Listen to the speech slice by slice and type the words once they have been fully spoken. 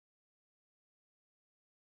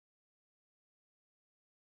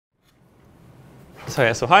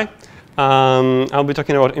So hi. I'll be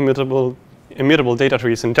talking about immutable data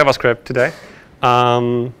trees in JavaScript today.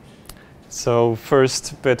 So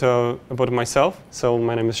first, a bit about myself. So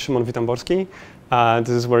my name is Szymon Witamborski.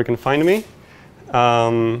 This is where you can find me.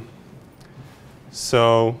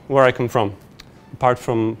 So where I come from, apart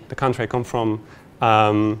from the country I come from,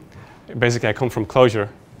 basically I come from Clojure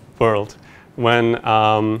world. When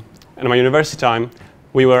in my university time,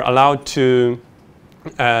 we were allowed to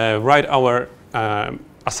write our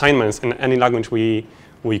assignments in any language we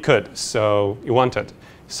could, so we wanted.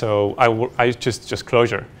 So I just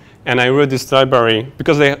Clojure, and I wrote this library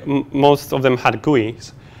because most of them had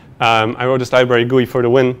GUIs. I wrote this library GUI for the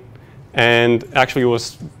win, and actually it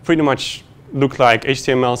was pretty much looked like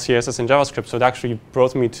HTML, CSS, and JavaScript. So it actually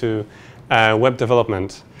brought me to web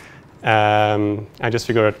development. I just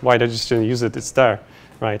figured why I just didn't use it. It's there,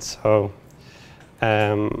 right? So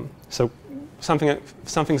some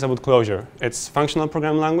things about Clojure. It's functional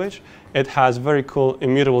programming language. It has very cool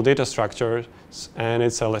immutable data structures, and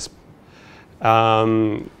it's a Lisp.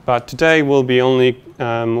 But today we'll be only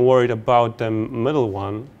worried about the middle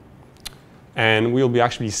one, and we'll be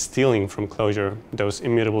actually stealing from Clojure those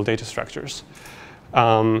immutable data structures.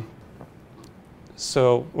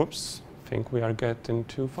 So, whoops, I think we are getting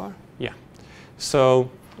too far. Yeah.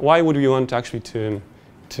 So why would we want actually to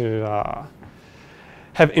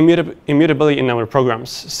have immutability in our programs?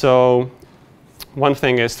 So one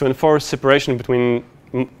thing is to enforce separation between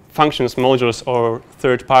functions, modules, or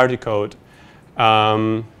third-party code.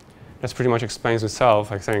 That pretty much explains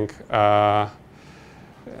itself, I think. Yeah.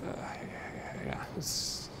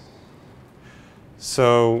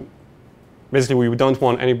 So basically, we don't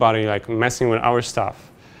want anybody like messing with our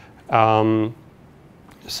stuff.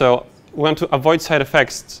 So we want to avoid side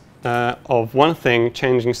effects of one thing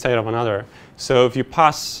changing state of another. So if you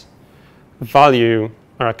pass value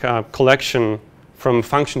or a collection from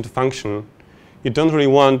function to function, you don't really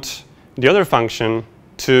want the other function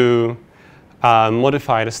to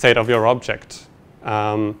modify the state of your object.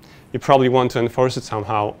 You probably want to enforce it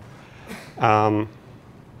somehow.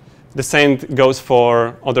 The same goes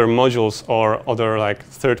for other modules or other like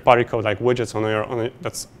third-party code, like widgets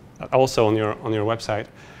that's also on your website.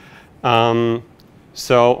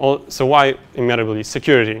 So why immutability?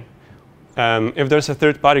 Security. If there's a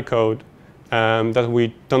third-party code that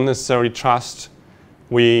we don't necessarily trust,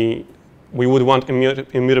 we would want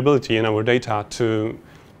immutability in our data to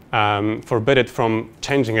forbid it from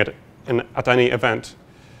changing it at any event.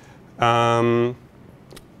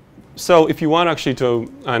 So if you want actually to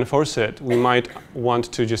enforce it, we might want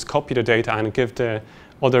to just copy the data and give the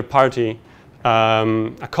other party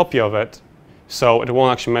a copy of it, so it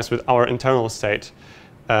won't actually mess with our internal state.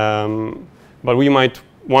 But we might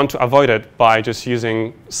want to avoid it by just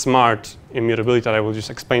using smart immutability that I will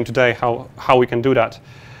just explain today how we can do that.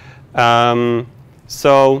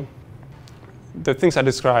 So the things I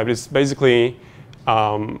described is basically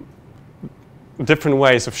different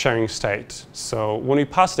ways of sharing state. So when we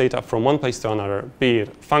pass data from one place to another, be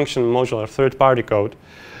it function, module, or third-party code,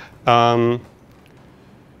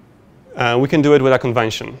 we can do it with a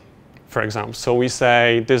convention, for example. So we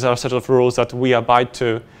say these are a set of rules that we abide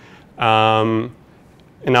to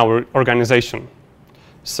in our organization.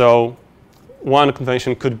 So one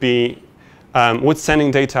convention could be with sending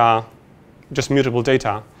data, just mutable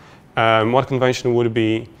data. One convention would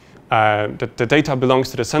be that the data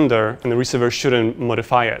belongs to the sender and the receiver shouldn't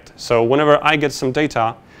modify it. So whenever I get some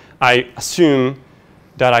data, I assume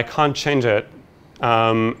that I can't change it,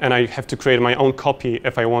 and I have to create my own copy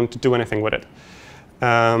if I want to do anything with it.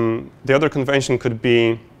 The other convention could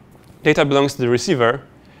be data belongs to the receiver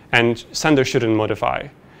and sender shouldn't modify.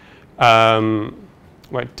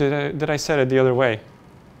 Wait, did I say it the other way?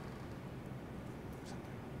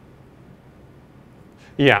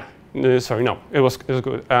 Yeah. Sorry, no, it was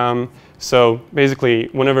good. So basically,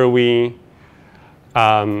 whenever we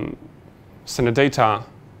send the data,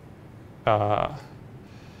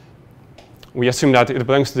 we assume that it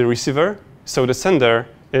belongs to the receiver. So the sender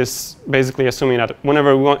is basically assuming that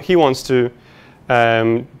whenever he wants to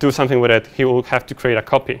do something with it, he will have to create a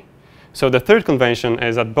copy. So the third convention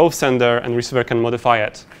is that both sender and receiver can modify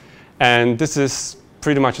it. And this is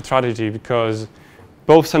pretty much a tragedy because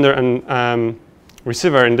both sender and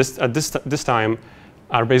receiver at this time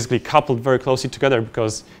are basically coupled very closely together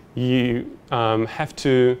because you have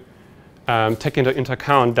to take into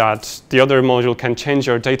account that the other module can change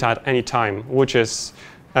your data at any time, which is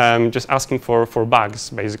just asking for bugs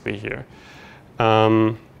basically here.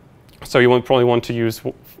 So you won't probably want to use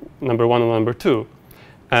number 1 and number 2.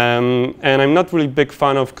 And I'm not really a big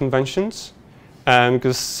fan of conventions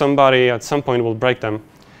because somebody at some point will break them.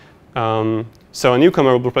 So a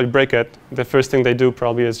newcomer will probably break it. The first thing they do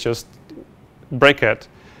probably is just break it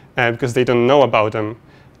because they don't know about them.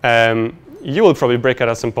 You will probably break it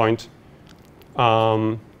at some point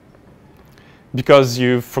because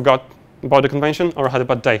you forgot about the convention or had a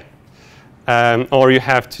bad day. Or you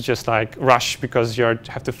have to just like rush because you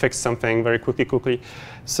have to fix something very quickly.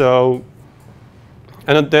 So,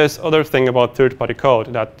 and there's other thing about third-party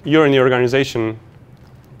code that you in the organization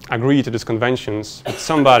agree to these conventions, but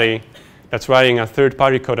somebody that's writing a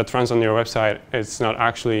third-party code that runs on your website is not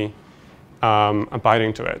actually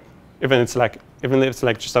abiding to it. Even if it's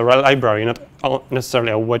like just a library, not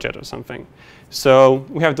necessarily a widget or something. So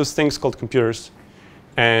we have those things called computers,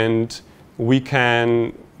 and we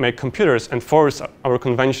can make computers enforce our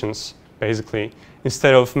conventions, basically,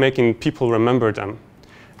 instead of making people remember them.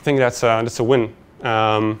 I think that's a win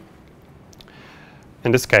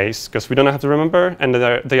in this case, because we don't have to remember, and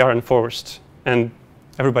they are enforced. And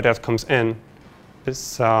everybody that comes in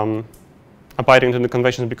is abiding to the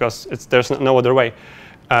conventions because there's no other way.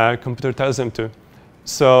 Computer tells them to.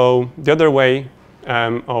 So the other way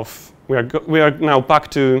we are now back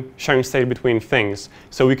to sharing state between things.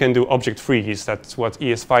 So we can do object freeze. That's what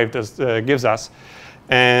ES5 gives us.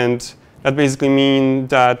 And that basically means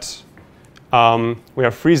that we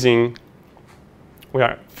are freezing, we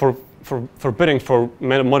are forbidding for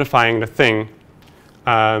modifying the thing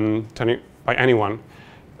by anyone.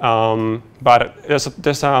 But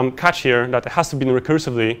there's a catch here that it has to be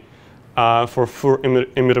recursively for full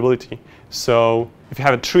immutability. So if you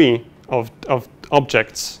have a tree of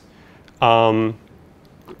objects,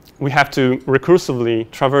 we have to recursively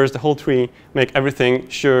traverse the whole tree, make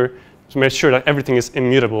sure that everything is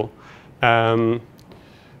immutable. And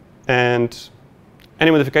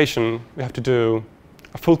any modification, we have to do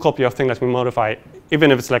a full copy of thing that we modify,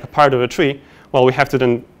 even if it's like a part of a tree. Well, we have to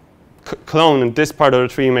then clone this part of the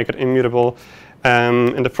tree, make it immutable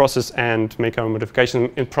in the process, and make our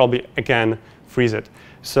modification, and probably again freeze it.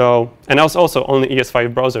 So, and also only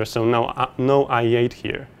ES5 browser, so no IE8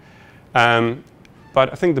 here.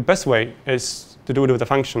 But I think the best way is to do it with a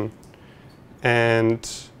function. And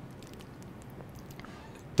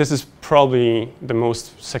this is probably the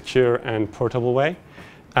most secure and portable way,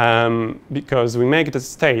 because we make the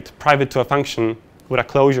state private to a function with a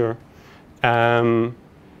closure.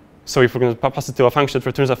 So if we're going to pass it to a function, it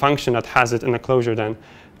returns a function that has it in a closure then.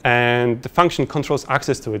 And the function controls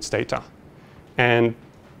access to its data. And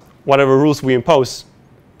whatever rules we impose,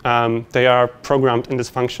 they are programmed in this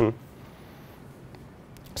function.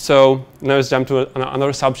 So now let's jump to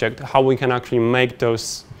another subject, how we can actually make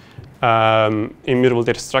those immutable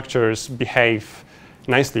data structures behave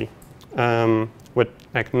nicely with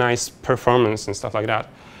like nice performance and stuff like that.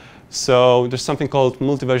 So there's something called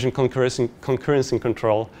multi-version concurrency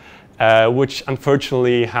control, which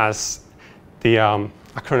unfortunately has the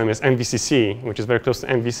acronym is MVCC, which is very close to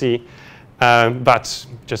MVC, but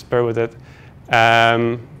just bear with it.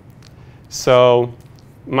 So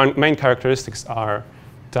main characteristics are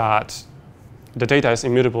that the data is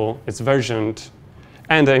immutable, it's versioned,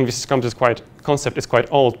 and the MVC concept is quite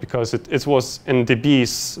old because it was in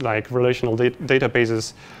DBs, like relational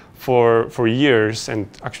databases, for years and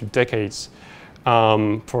actually decades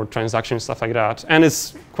for transactions, stuff like that. And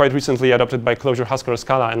it's quite recently adopted by Clojure, Haskell, or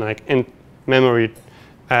Scala, and like in memory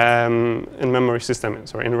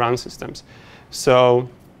systems or in RAM systems. So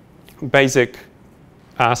basic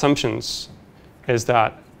assumptions is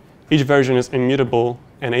that each version is immutable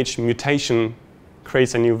and each mutation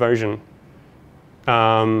creates a new version.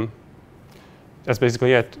 That's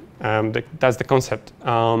basically it. That's the concept.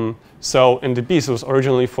 So in DBs, it was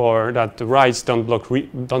originally for that the writes don't block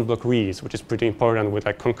reads, which is pretty important with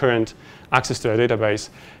like concurrent access to a database.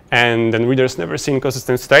 And then readers never see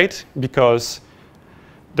inconsistent state because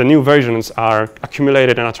the new versions are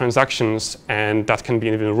accumulated in our transactions, and that can be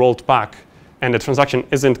even rolled back. And the transaction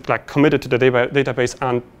isn't like committed to the database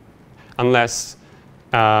unless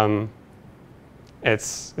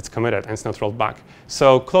it's committed and it's not rolled back.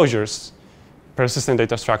 So closures, persistent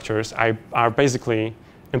data structures, are basically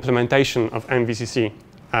implementation of MVCC.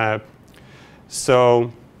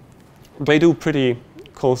 So they do pretty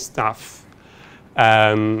cool stuff.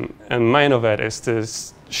 And main of it is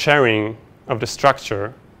this sharing of the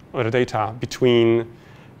structure of the data between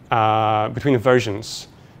versions.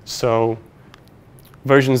 So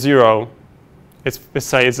version 0, let's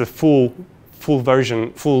say it's a full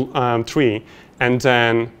version, full tree, and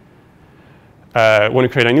then when you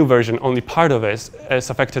create a new version, only part of it is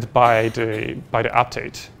affected by the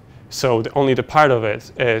update. So only the part of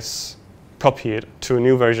it is copied to a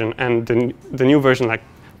new version, and the new version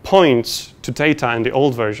points to data in the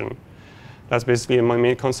old version. That's basically my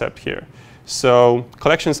main concept here. So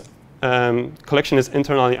collection is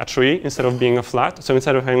internally a tree instead of being a flat. So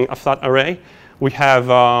instead of having a flat array, we have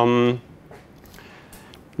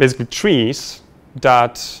basically trees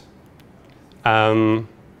that actually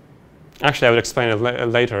I will explain it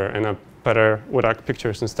later in a better with like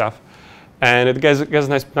pictures and stuff. And it gets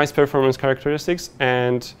nice performance characteristics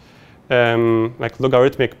and like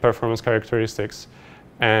logarithmic performance characteristics.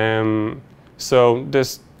 So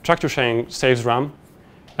this structure sharing saves RAM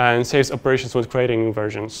and saves operations when creating new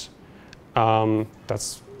versions.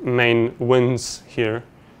 That's main wins here.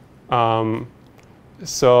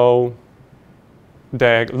 So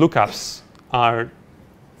the lookups are,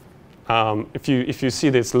 if you see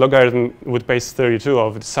this logarithm with base 32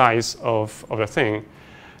 of the size of the thing,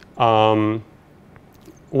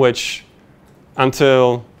 which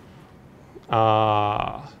until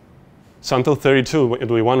so until 32 it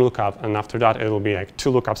will be one lookup, and after that it will be like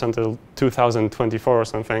two lookups until 2024 or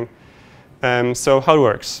something. So how it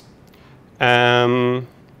works?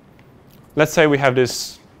 Let's say we have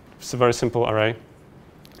this very simple array,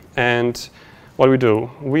 and what we do,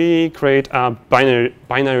 we create a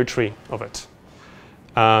binary tree of it.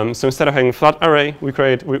 So instead of having a flat array, we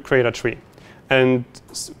create a tree. And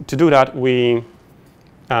to do that, we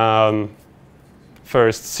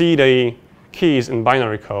first see the keys in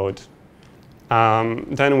binary code.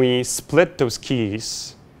 Then we split those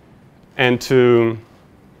keys into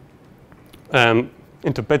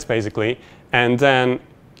bits, basically. And then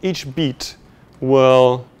each bit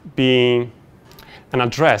will be an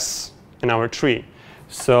address in our tree.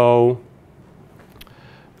 So,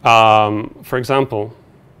 for example,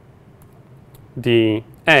 the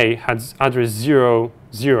A has address 0,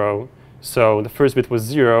 0. So the first bit was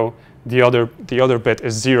 0. The other bit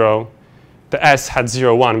is 0. The S had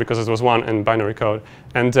 0, 1 because it was 1 in binary code.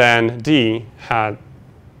 And then D had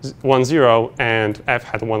 1, 0, and F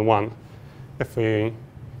had 1, 1. If we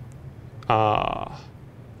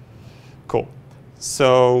cool.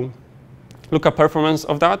 So lookup performance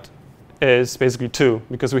of that is basically 2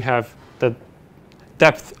 because we have the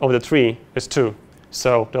depth of the tree is 2.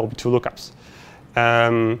 So there will be 2 lookups,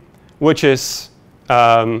 which is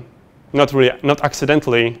not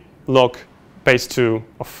accidentally log base 2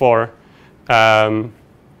 of 4,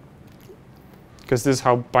 because this is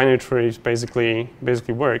how binary trees basically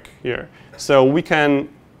work here. So we can,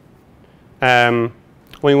 when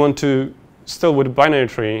we want to still with a binary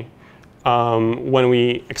tree, when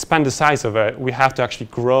we expand the size of it, we have to actually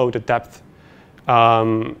grow the depth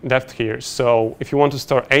here. So if you want to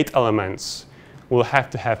store 8 elements, we'll have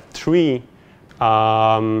to have 3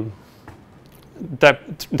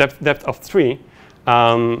 depth of 3,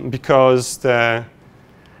 because the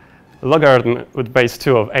logarithm with base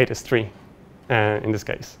 2 of 8 is 3 in this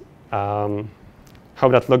case.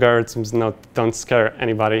 Hope that logarithms don't scare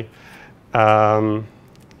anybody.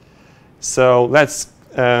 So let's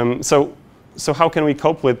so how can we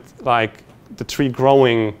cope with like the tree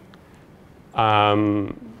growing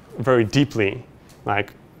very deeply,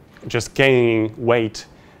 like just gaining weight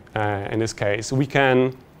in this case? We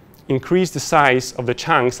can increase the size of the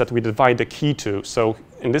chunks that we divide the key to. So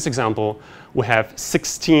in this example, we have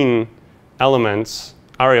 16 elements,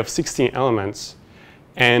 array of 16 elements,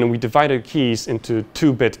 and we divided keys into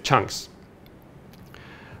 2-bit chunks.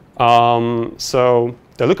 So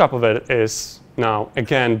the lookup of it is now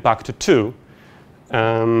again back to 2,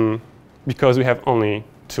 because we have only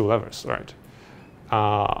 2 levers, right?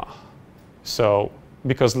 So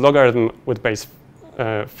because logarithm with base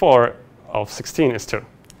 4 of 16 is 2.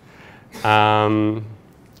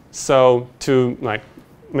 So to like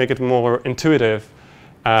make it more intuitive,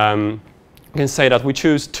 you can say that we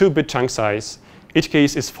choose 2-bit chunk size. Each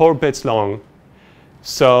case is 4 bits long.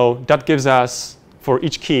 So that gives us, for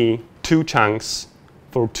each key, 2 chunks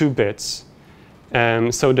for 2 bits.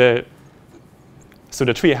 So the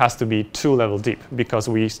tree has to be 2 level deep because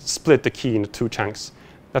we split the key into 2 chunks.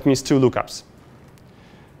 That means 2 lookups.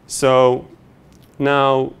 So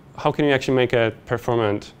now, how can we actually make it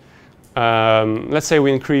performant? Let's say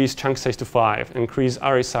we increase chunk size to 5, increase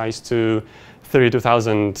array size to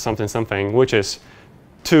 32,000 something something, which is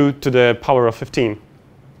 2 to the power of 15.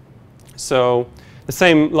 So the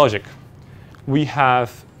same logic. We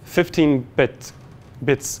have 15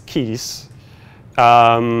 bits keys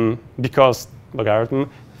because logarithm,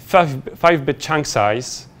 5-bit chunk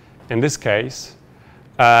size in this case.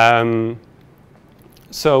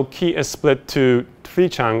 So key is split to 3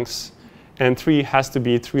 chunks, and 3 has to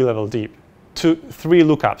be 3 level deep. 3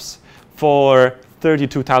 lookups for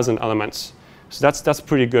 32,000 elements. So that's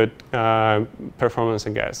pretty good performance,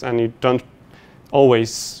 I guess. And you don't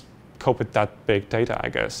always cope with that big data, I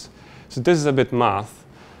guess. So this is a bit math.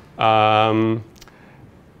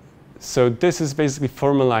 So this is basically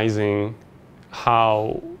formalizing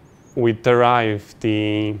how we derive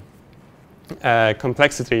the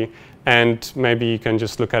complexity, and maybe you can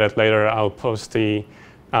just look at it later. I'll post the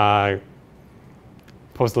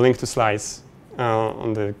link to slides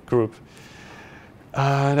on the group.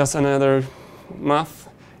 That's another math.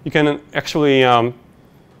 You can actually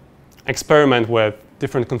experiment with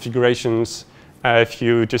different configurations if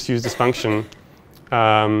you just use this function,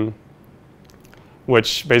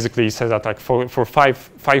 which basically says that like for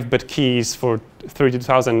 5-bit keys for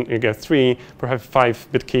 32,000 you get 3, for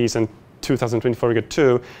 5-bit keys and 2024 you get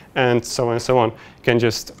 2, and so on and so on. You can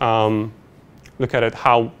just look at it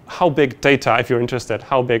how big data, if you're interested,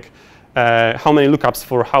 how many lookups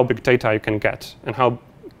for how big data you can get, and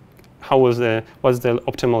what's the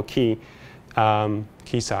optimal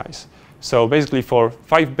key size. So basically for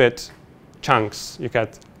 5-bit chunks you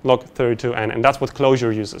get log 32n, and that's what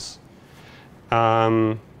Clojure uses.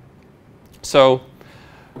 So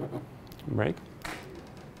break.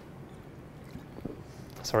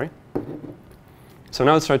 Sorry. So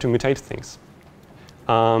now let's try to mutate things.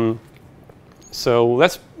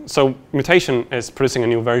 So mutation is producing a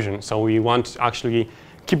new version. So we want to actually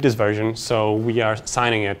keep this version. So we are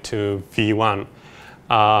assigning it to v1,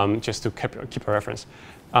 just to keep a reference.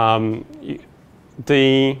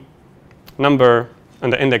 The number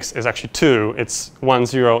and the index is actually 2. It's 1,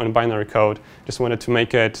 0 in binary code. Just wanted to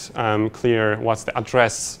make it clear what's the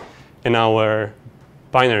address in our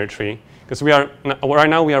binary tree. Because right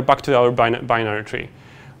now we are back to our binary tree.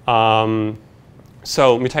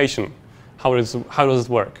 So mutation, how does it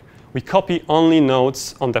work? We copy only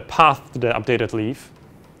nodes on the path to the updated leaf.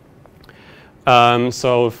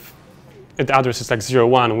 So if the address is like 0,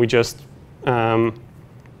 1, we just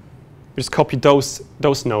copy those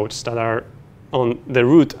nodes that are on the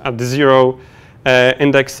root at the 0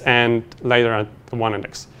 index and later at the 1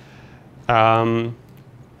 index.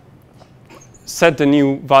 Set the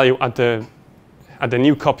new value at the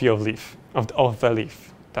new copy of leaf of the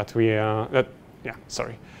leaf that we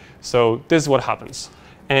So this is what happens,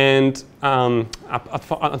 and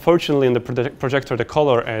unfortunately in the projector the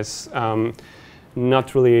color is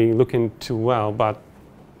not really looking too well, but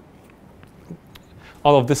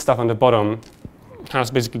all of this stuff on the bottom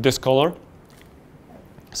has basically this color.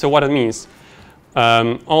 So what it means,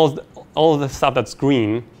 all of the stuff that's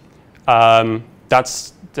green,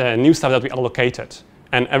 that's the new stuff that we allocated,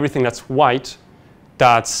 and everything that's white,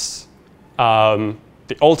 that's the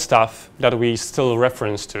old stuff that we still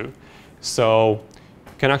reference to. So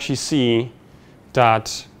you can actually see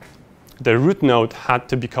that the root node had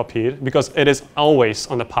to be copied because it is always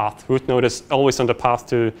on the path. Root node is always on the path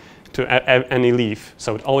to any leaf,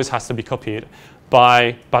 so it always has to be copied.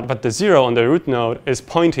 But the 0 on the root node is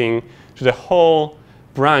pointing to the whole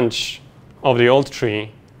branch of the old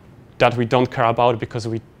tree that we don't care about because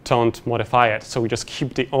we don't modify it. So we just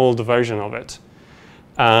keep the old version of it.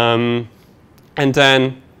 And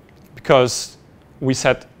then because we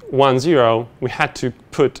set 1, 0, we had to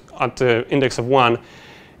put at the index of 1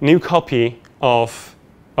 new copy of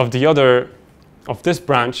this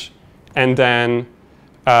branch, and then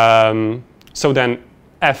so then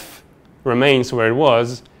f remains where it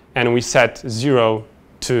was, and we set 0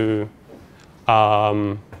 to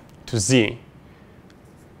z,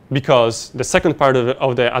 because the second part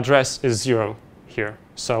of the address is 0 here.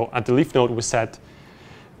 So at the leaf node we set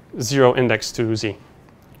 0 index to z.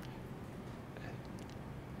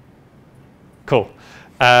 Cool.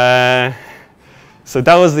 So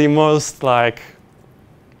that was the most like.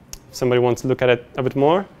 Somebody wants to look at it a bit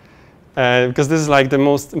more, because this is like the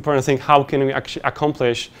most important thing. How can we actually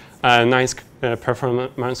accomplish nice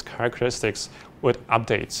performance characteristics with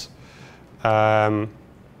updates?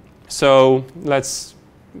 So let's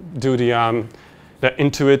do the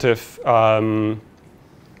intuitive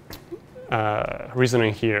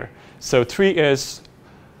reasoning here. So tree is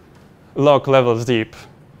log levels deep.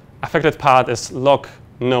 Affected path is log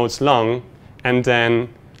nodes long, and then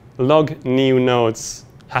log new nodes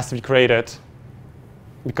has to be created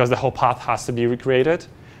because the whole path has to be recreated.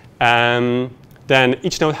 Then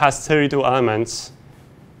each node has 32 elements.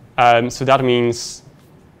 So that means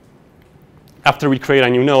after we create a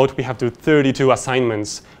new node, we have to do 32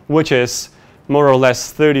 assignments, which is more or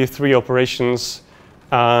less 33 operations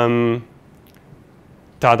that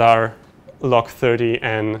are log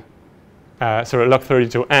 30n, log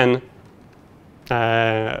 32n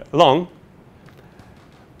long.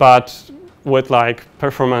 But with like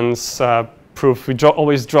performance proof, we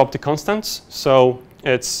always drop the constants. So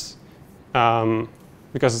it's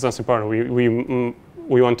because it's not important.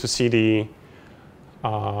 We want to see the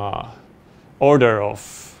order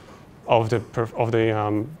of of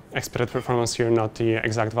the expected performance here, not the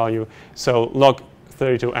exact value. So log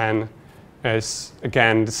 32n is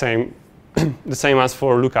again the same the same as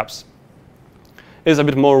for lookups. It's a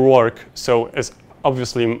bit more work, so it's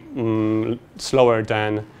obviously slower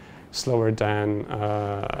than the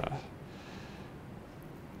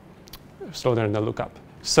lookup.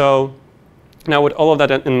 So now with all of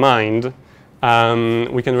that in mind,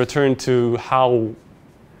 we can return to how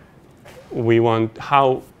we want,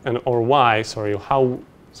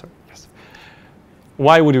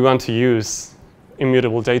 why would we want to use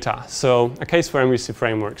immutable data? So a case for MVC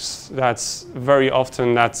frameworks, that's very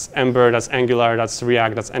often, that's Ember, that's Angular, that's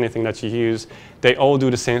React, that's anything that you use. They all do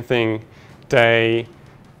the same thing. They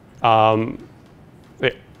ask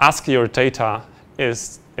your data,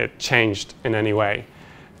 is it changed in any way?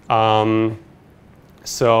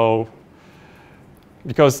 So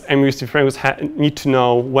because MVC frameworks need to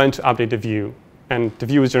know when to update the view, and the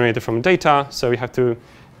view is generated from data, so you have to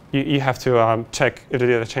check if the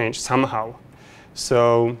data changed somehow.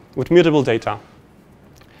 So with mutable data,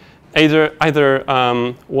 either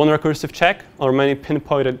one recursive check or many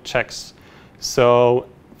pinpointed checks. So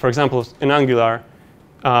for example, in Angular,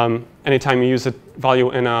 anytime you use a value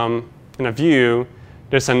in a view,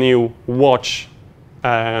 there's a new watch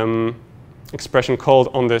expression called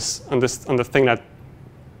on the thing that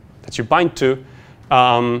you bind to.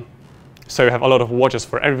 So you have a lot of watches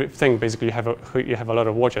for everything. Basically, you have a lot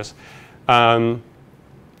of watches. You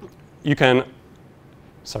can,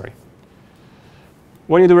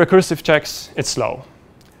 when you do recursive checks, it's slow.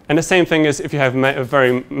 And the same thing is if you have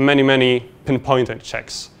many pinpointed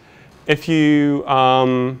checks. If you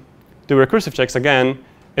do recursive checks again,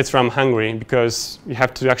 it's RAM hungry because you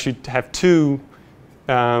have to actually have two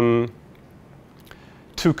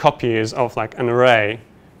copies of like an array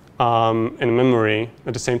in memory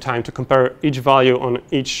at the same time to compare each value on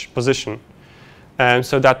each position. And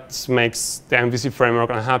so that makes the MVC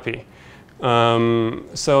framework unhappy.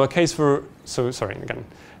 So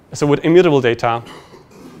with immutable data,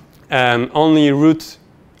 only root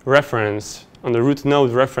reference on the root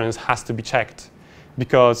node reference has to be checked,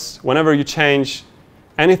 because whenever you change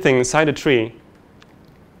anything inside a tree,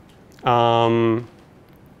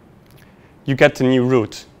 you get the new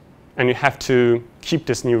root, and you have to keep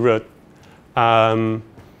this new root,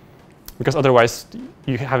 because otherwise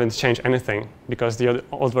you haven't changed anything, because the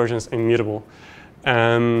old version is immutable.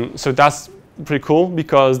 So that's pretty cool,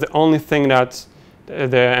 because the only thing that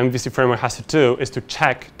the MVC framework has to do is to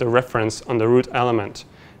check the reference on the root element.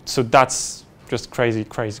 So that's just crazy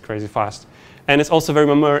fast. And it's also very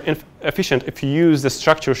more efficient if you use the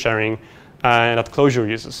structure sharing that Clojure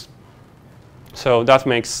uses. So that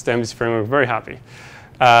makes the MVC framework very happy.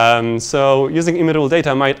 So using immutable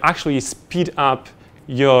data might actually speed up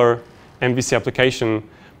your MVC application.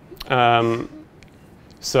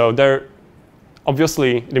 So there,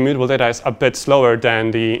 obviously, the immutable data is a bit slower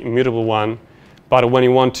than the immutable one. But when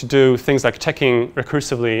you want to do things like checking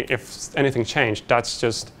recursively if anything changed, that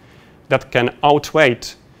can outweigh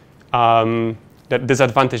that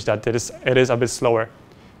disadvantage that it is a bit slower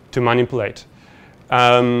to manipulate.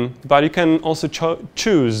 But you can also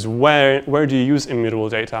choose where do you use immutable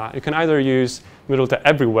data. You can either use immutable data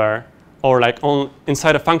everywhere, or like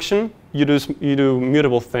inside a function, you do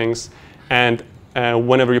mutable things, and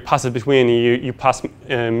whenever you pass it between, you pass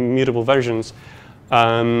mutable versions.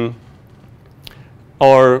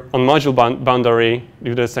 Or on module boundary,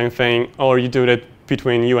 you do the same thing, or you do it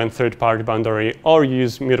between you and third-party boundary, or you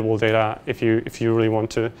use mutable data if you really want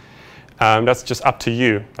to. That's just up to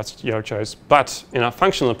you. That's your choice. But in a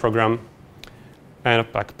functional program, and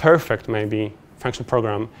like perfect maybe functional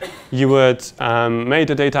program, you would make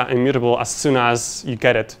the data immutable as soon as you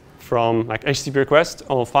get it from like HTTP request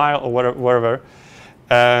or file or wherever.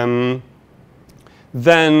 Then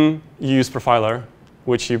you use Profiler,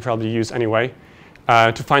 which you probably use anyway,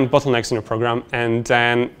 to find bottlenecks in your program. And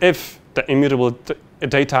then if the immutable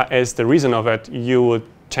data is the reason of it, you would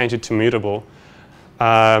change it to mutable.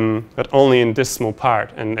 But only in this small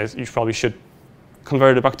part, and you probably should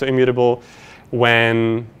convert it back to immutable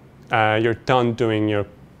when you're done doing your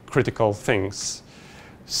critical things.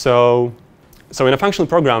 So in a functional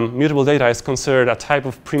program, mutable data is considered a type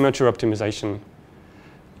of premature optimization.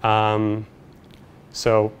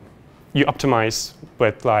 So you optimize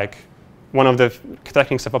with like, one of the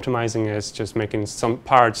techniques of optimizing is just making some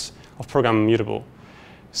parts of program mutable.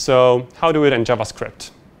 So how do we do it in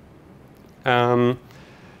JavaScript?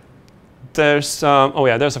 There's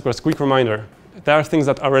of course quick reminder. There are things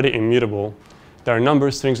that are already immutable. There are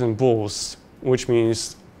numbers, strings, and bools, which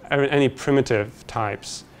means any primitive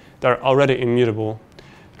types that are already immutable.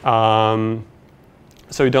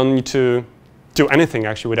 So you don't need to do anything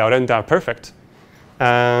actually without it, and they're perfect.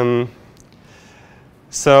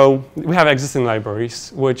 So we have existing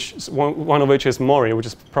libraries, which one of which is Mori, which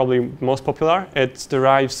is probably most popular. It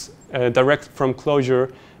derives direct from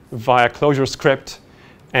Clojure via Clojure script,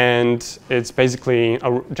 and it's basically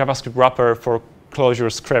a JavaScript wrapper for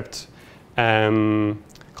Clojure script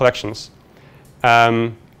collections.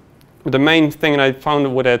 The main thing that I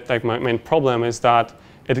found with it, like my main problem, is that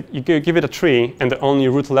you give it a tree, and the only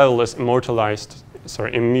root level is immortalized,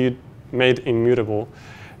 made immutable.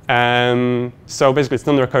 So basically, it's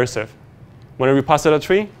non-recursive. Whenever you pass it a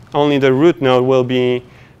tree, only the root node will be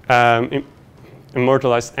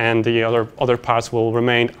immortalized, and the other parts will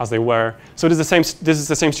remain as they were. So this is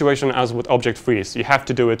the same situation as with object freeze. You have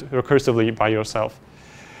to do it recursively by yourself.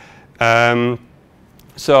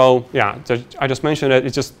 So yeah, I just mentioned it.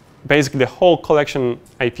 It's just basically the whole collection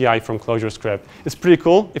API from Clojure script. It's pretty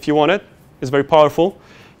cool if you want it. It's very powerful.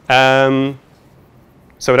 So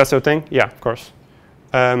that's the thing. Yeah, of course.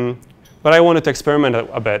 But I wanted to experiment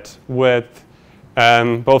a bit with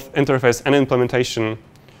both interface and implementation,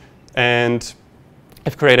 and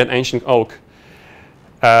I've created Ancient Oak,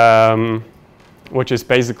 which is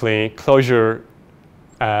basically Clojure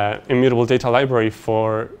immutable data library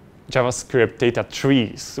for JavaScript data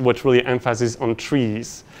trees, which really emphasizes on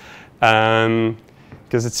trees,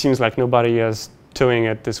 because it seems like nobody is doing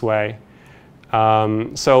it this way.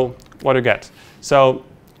 So what do you get? So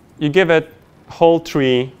you give it a whole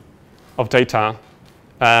tree of data.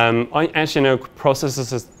 Ancient Oak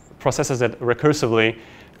processes it recursively,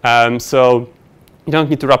 so you don't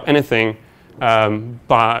need to wrap anything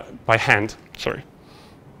by hand. Sorry.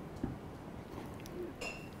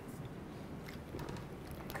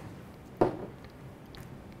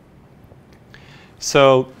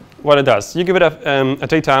 So what it does, you give it a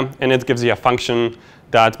data, and it gives you a function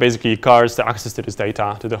that basically guards the access to this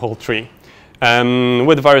data, to the whole tree,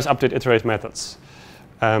 with various update iterate methods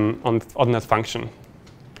on that function.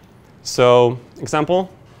 So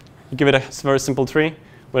example, you give it a very simple tree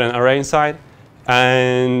with an array inside,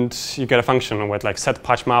 and you get a function with like set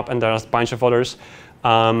patch map, and there's a bunch of others.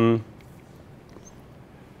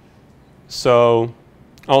 So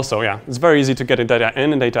also, yeah, it's very easy to get the data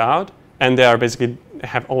in and data out, and they are basically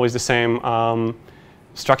have always the same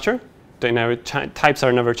structure. Types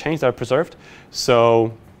are never changed; they're preserved.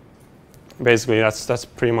 So basically, that's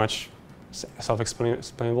pretty much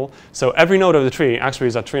self-explainable. So every node of the tree actually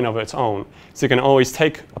is a tree of its own. So you can always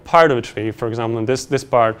take a part of a tree. For example, in this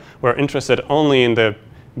part, we're interested only in the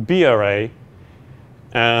B array.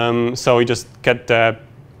 So we just get the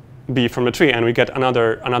B from the tree, and we get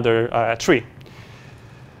another tree.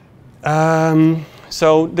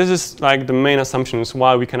 So this is like the main assumptions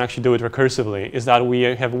why we can actually do it recursively, is that we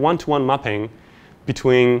have one-to-one mapping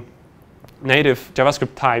between native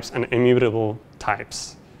JavaScript types and immutable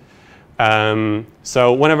types.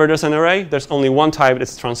 So whenever there's an array, there's only one type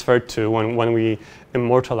it's transferred to when we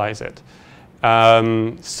immortalize it.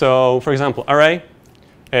 So for example, array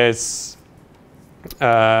is,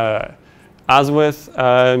 as with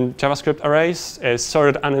JavaScript arrays, is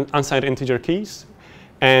sorted unsigned integer keys.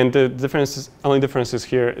 And the only difference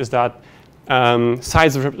here is that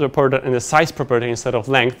size is reported in the size property instead of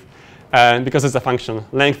length, because it's a function.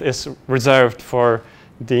 Length is reserved for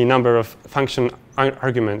the number of function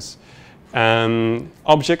arguments.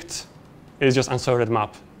 Object is just unsorted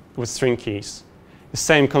map with string keys. The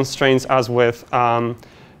same constraints as with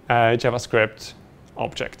JavaScript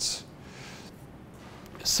objects.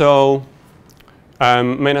 So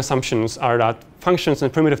main assumptions are that functions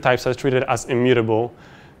and primitive types are treated as immutable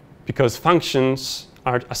because functions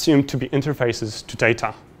are assumed to be interfaces to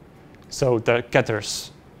data, so the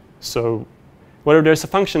getters. So whether there's a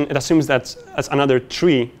function, it assumes that as another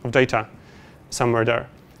tree of data somewhere there.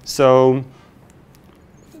 So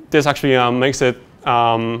this actually makes it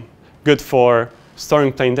good for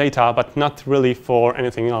storing plain data, but not really for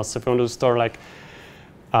anything else. If you want to store like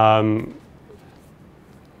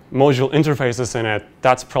module interfaces in it,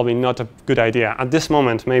 that's probably not a good idea. At this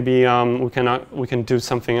moment, maybe we can do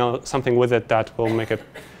something with it that will make it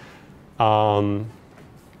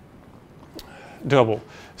doable.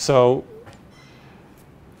 So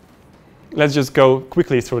let's just go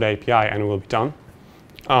quickly through the API, and we'll be done.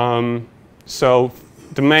 So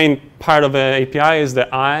the main part of the API is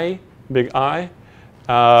the I, big I,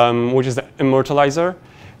 which is the immortalizer.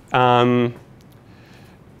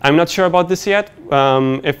 I'm not sure about this yet.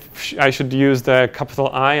 If I should use the capital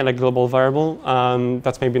I, like global variable,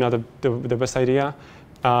 that's maybe not the best idea.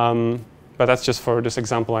 But that's just for this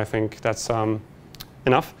example. I think that's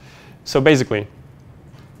enough. So basically,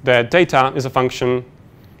 the data is a function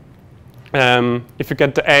If you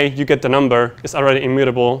get the A, you get the number. It's already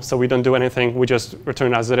immutable, so we don't do anything. We just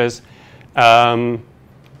return as it is.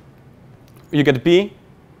 You get B,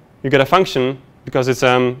 you get a function, because it's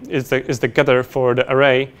the getter for the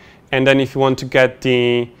array. And then if you want to get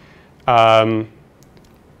a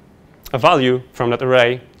value from that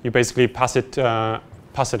array, you basically pass it the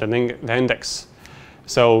index.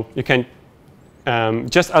 So you can,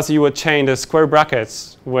 just as you would chain the square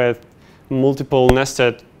brackets with multiple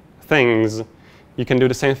nested things, you can do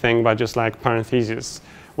the same thing by just like parentheses,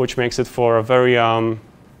 which makes it for a very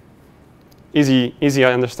easy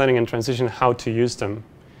understanding and transition how to use them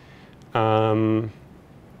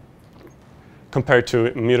compared to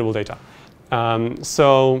immutable data.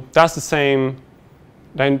 So that's the same.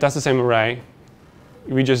 That's the same array.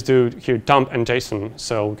 We just do here dump and JSON,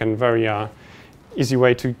 so we can very easy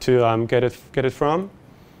way to get it from.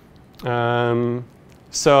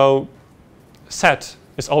 So set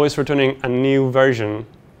is always returning a new version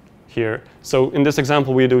here. So in this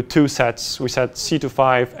example, we do two sets. We set C to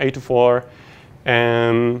 5, A to 4.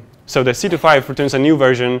 So the C to 5 returns a new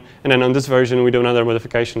version, and then on this version, we do another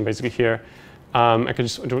modification basically here. I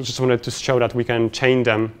just wanted to show that we can chain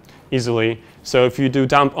them easily. So if you do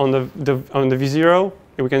dump on the V0,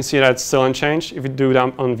 we can see that it's still unchanged. If you do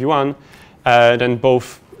dump on V1, then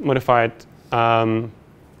both modified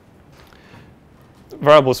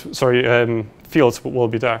fields will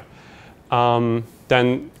be there.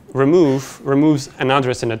 Then removes an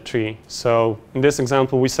address in that tree. So in this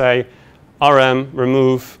example, we say rm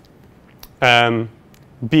remove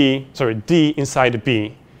D inside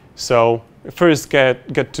B. So first get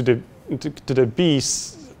to the B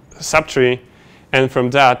subtree, and from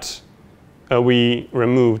that we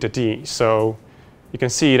remove the D. So you can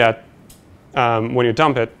see that when you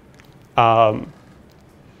dump it,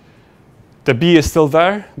 the B is still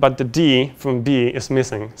there, but the D from B is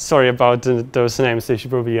missing. Sorry about those names. They should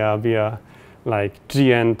probably be like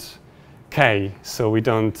G and K, so we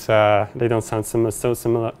don't they don't sound so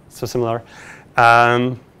similar.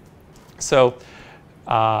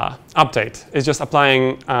 Update is just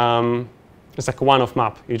applying. It's like a one-off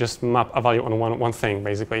map. You just map a value on one thing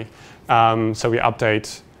basically. So we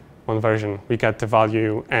update one version. We get the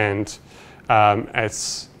value, and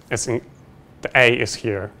the A is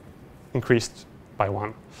here, increased by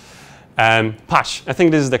 1. Patch. I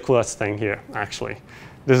think this is the coolest thing here, actually.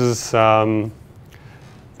 This is how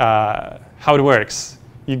it works.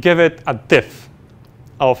 You give it a diff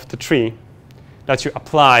of the tree that you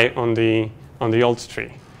apply on the old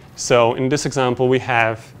tree. So in this example, we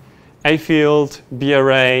have A field, B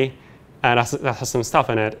array, and that has some stuff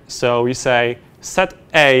in it. So we say set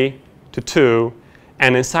A to 2,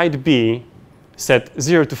 and inside B, set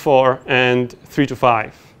 0 to 4 and 3 to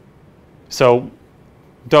 5. So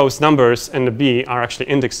those numbers in the B are actually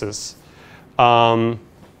indexes. So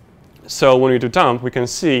when we do dump, we can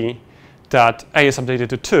see that A is updated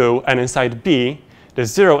to 2, and inside B, the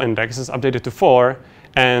 0 index is updated to 4,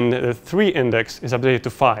 and the 3 index is updated to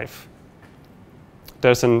 5.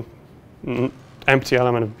 There's an empty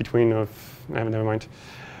element between of, never mind.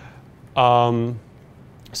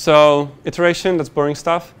 So iteration, that's boring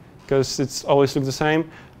stuff, because it's always look the same.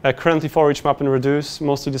 Currently for each map and reduce,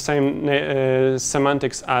 mostly the same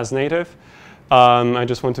semantics as native. I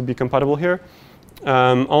just want to be compatible here.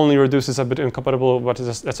 Only reduce is a bit incompatible, but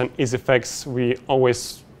that's an easy fix. We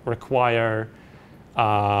always require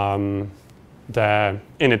the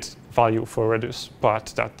init value for reduce,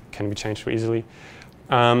 but that can be changed easily.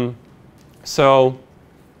 One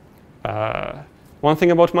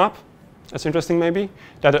thing about map that's interesting maybe,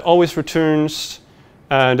 that it always returns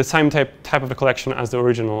the same type of the collection as the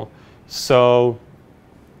original. So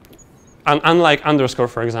unlike underscore,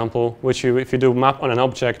 for example, which if you do map on an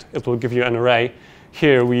object, it will give you an array.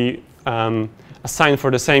 Here we assign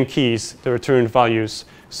for the same keys the returned values.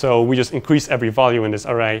 So we just increase every value in this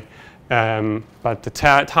array. But the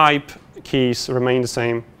type keys remain the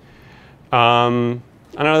same.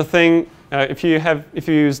 Another thing, if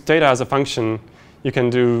you use data as a function, you can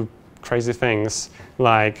do crazy things,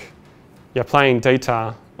 like you're applying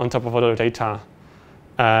data on top of other data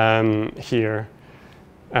here.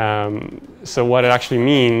 So what it actually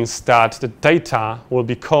means that the data will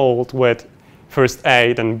be called with first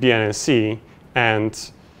A, then B, and then C.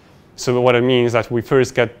 And so what it means that we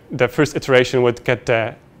first get the first iteration would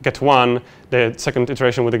get 1, the second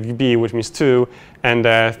iteration would get B, which means 2, and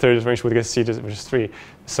the third iteration would get C, which is 3.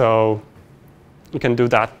 So you can do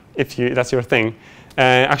that if that's your thing.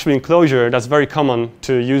 Actually, in Clojure, that's very common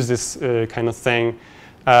to use this kind of thing,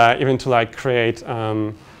 even to like create.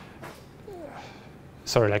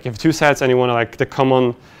 Sorry, like if two sets and you want to like the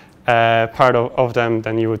common part of them,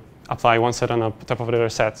 then you would apply one set on top of the other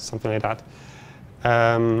set, something like that.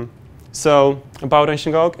 So about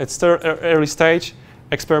Ancient it's still early stage,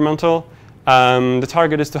 experimental. The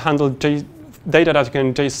target is to handle data that you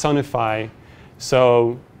can JSONify,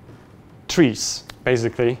 so trees,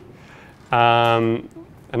 basically, and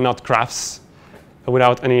not graphs,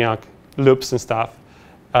 without any loops and stuff.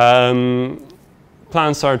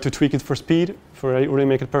 Plans are to tweak it for speed, for really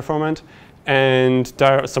make it performant. And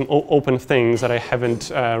there are some open things that I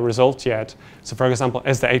haven't resolved yet. So for example,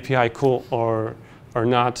 is the API cool or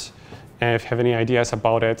not? If you have any ideas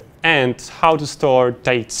about it. And how to store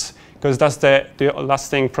dates. Because that's the last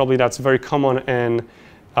thing probably that's very common in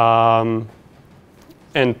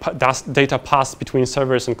data passed between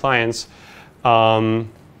servers and clients.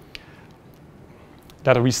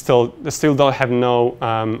 That we still don't have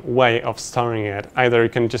no way of storing it. Either you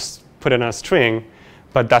can just put it in a string,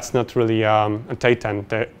 but that's not really a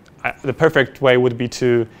data. The perfect way would be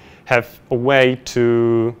to have a way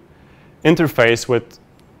to interface with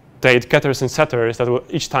date getters and setters that will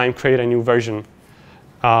each time create a new version.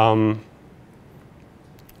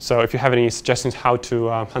 So if you have any suggestions how to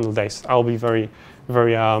handle this, I'll be very,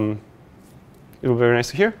 very, it will be very nice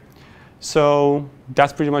to hear. So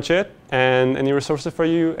that's pretty much it. And any resources for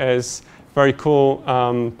you is very cool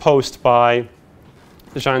post by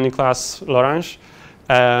Jean-Nicolas Lorange.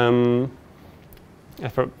 I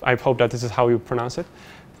hope that this is how you pronounce it.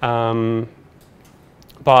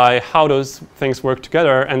 By how those things work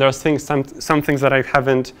together, and there's some things that I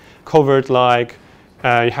haven't covered, like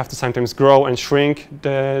you have to sometimes grow and shrink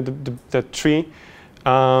the tree.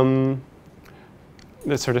 The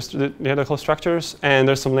whole structures, and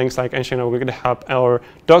there's some links like Ancient GitHub or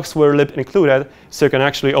docs.where.lib included, so you can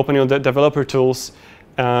actually open your developer tools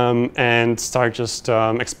and start just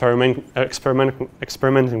experimenting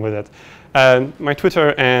with it. My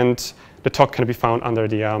Twitter and the talk can be found under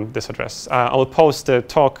this address. I will post the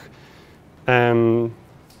talk to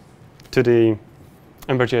the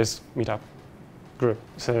ember.js meetup group.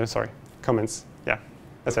 So, sorry, comments. Yeah,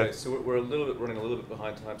 that's it. So we're running a little bit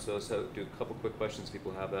behind time, so let's do a couple quick questions if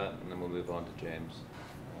people have that, and then we'll move on to James.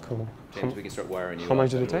 Cool. James, we can start wiring you. How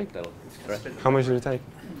much did it take? How much did it take?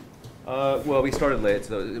 Well, we started late,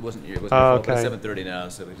 so it wasn't your fault, okay. but it's 7:30 now,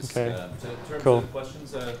 so we just. Okay. So in terms Cool. of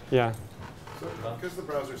questions, Yeah. So because the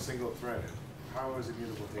browser is single-threaded, how is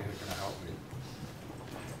immutable data going to help me?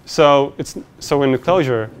 So in the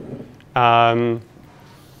closure,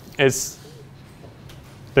 it's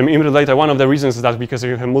the immutable data. One of the reasons is that because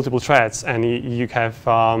you have multiple threads and you have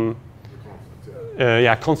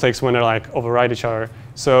conflicts when they like override each other.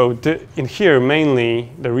 So in here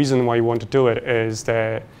mainly the reason why you want to do it is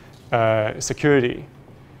the security.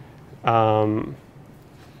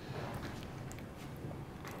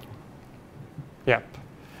 Yep.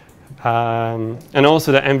 And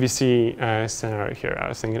also the MVC scenario here. I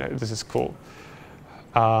was thinking that this is cool.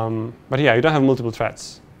 But yeah, you don't have multiple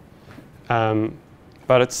threads.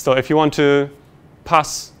 But it's still, if you want to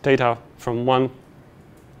pass data from one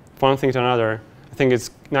thing to another, I think it's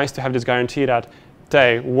nice to have this guarantee that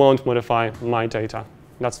they won't modify my data.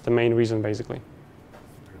 That's the main reason, basically.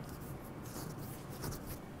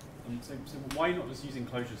 So why are you not just using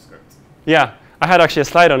ClojureScript? Yeah, I had actually a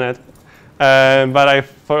slide on it. But I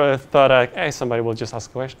thought, hey, somebody will just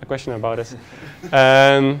ask a question about this.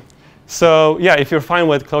 So yeah, if you're fine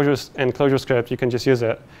with closures and ClojureScript, you can just use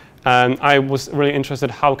it. I was really interested,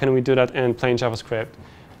 how can we do that in plain JavaScript?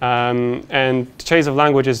 And choice of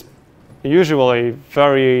language is usually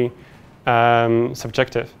very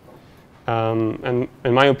subjective. And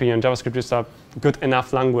in my opinion, JavaScript is a good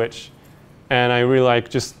enough language. And I really like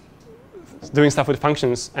just doing stuff with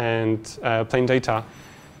functions and plain data.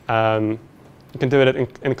 You can do it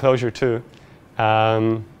in Clojure too.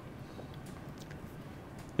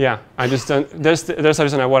 Yeah, I just don't. There's a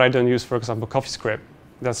reason why I don't use, for example, CoffeeScript.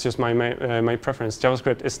 That's just my preference.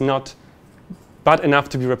 JavaScript is not bad enough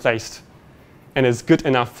to be replaced, and it's good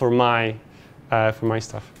enough for my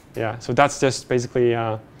stuff. Yeah, so that's just basically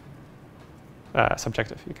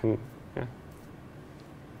subjective. You can, yeah.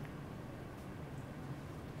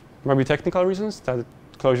 Maybe technical reasons that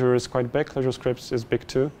Clojure is quite big. ClojureScript is big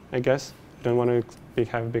too, I guess. You don't want to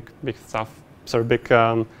have big stuff, sort of big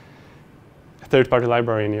third-party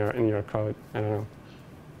library in your code. I don't know.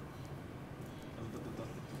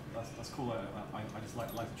 That's cool. I just like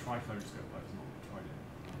to try ClojureScript, but I've not tried it.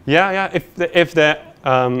 Yeah. If the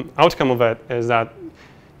outcome of it is that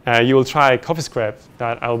you will try CoffeeScript,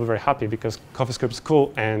 that I'll be very happy because CoffeeScript is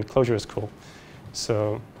cool and Clojure is cool.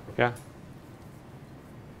 So yeah.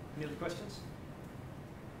 Any other questions?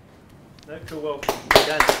 No? Cool. Well,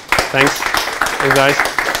 Thanks. Thanks, guys.